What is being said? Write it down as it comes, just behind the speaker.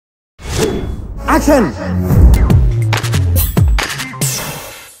Action.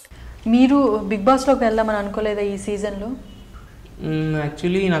 మీరు big బాస్లోకి వెళ్దామని అనుకోలేదా ఈ సీజన్లో?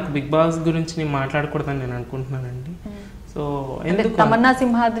 యాక్చువల్లీ నాకు బిగ్ బాస్ గురించి నేను మాట్లాడకూడదని నేను అనుకుంటున్నానండి. సో ఎందుకు తమన్నా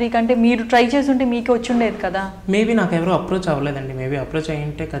సింహాద్రి కంటే మీరు ట్రై చేస్తుంటే మీకు వచ్చి ఉండేది కదా. మేబీ నాకు ఎవరు అప్రోచ్ అవ్వలేదండి. మేబీ అప్రోచ్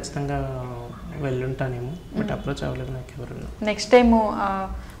అయ్యింటే ఖచ్చితంగా వెళ్ళుంటానేమో, బట్ అప్రోచ్ అవ్వలేదు నాకు ఎవరు. నెక్స్ట్ టైం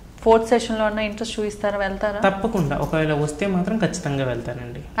 4th సెషన్లో ఉన్న ఇంట్రెస్ట్ చూపిస్తారా, వెళ్తారా? తప్పకుండా, ఒకవేళ వస్తే మాత్రం ఖచ్చితంగా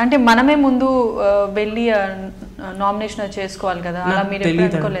వెళ్తానండి. అంటే మనమే ముందు వెళ్ళి నామినేషన్ చేసుకోవాలి కదా, అలా మీరు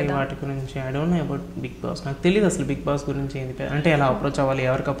తెలియదు వాటి గురించి. I don't know about big boss. నాకు తెలియదు అసలు బిగ్ బాస్ గురించి ఏంటి అంటే ఎలా అప్రోచ్ అవ్వాలి,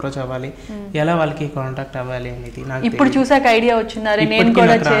 ఎవరికి అప్రోచ్ అవ్వాలి, ఎలా వాళ్ళకి కాంటాక్ట్ అవ్వాలి అనేది నాకు ఇప్పుడు చూసాక ఐడియా వచ్చింది. నేను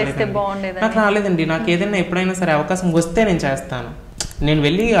కూడా చేస్తే బాగుండేది. నాకు రాలేదండి. నాకు ఏదైనా ఎప్పుడైనా సరే అవకాశం వస్తే నేను చేస్తాను. నేను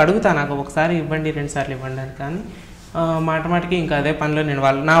వెళ్ళి అడుగుతాను, నాకు ఒకసారి ఇవ్వండి, 2 సార్లు ఇవ్వండి అని. కానీ మాటికి ఇంకా అదే పనిలో నేను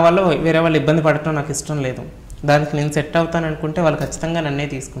నా వల్ల వేరే వాళ్ళు ఇబ్బంది పడటం నాకు ఇష్టం లేదు. దానికి నేను సెట్ అవుతాను అనుకుంటే వాళ్ళు ఖచ్చితంగా నన్నే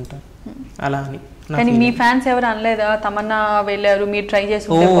తీసుకుంటారు అలా అని. కానీ మీ ఫ్యాన్స్ ఎవరు అనలేదా తమన్నా వెళ్ళారు మీరు ట్రై చేసి?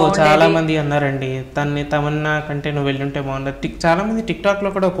 చాలా మంది అన్నారండి, తమన్నా కంటే నువ్వు వెళ్ళుంటే బాగుండదు. చాలా మంది టిక్ టాక్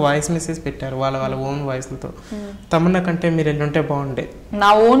లో కూడా ఒక వాయిస్ మెసేజ్ పెట్టారు వాళ్ళ ఓన్ వాయిస్లతో, తమన్నా కంటే మీరు వెళ్ళుంటే బాగుండేది.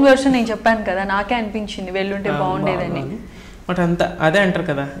 నా ఓన్ వెర్షన్ నేను చెప్పాను కదా, నాకే అనిపించింది వెళ్ళుంటే బాగుండేదని. బట్ అంతా అదే అంటారు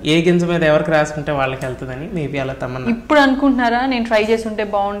కదా, ఏ గింజ మీద ఎవరికి రాసుకుంటే వాళ్ళకి వెళ్తుందని. మేబీ అలా తమన్నా. ఇప్పుడు అనుకుంటున్నారా నేను ట్రై చేసి ఉంటే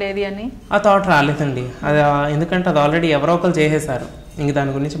బాగుండేది అని? ఆ థాట్ రాలేదండి. అది ఎందుకంటే అది ఆల్రెడీ ఎవరో ఒకరు చేసేసారు. ఇంక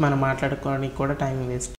దాని గురించి మనం మాట్లాడుకోవడానికి కూడా టైం వేస్ట్.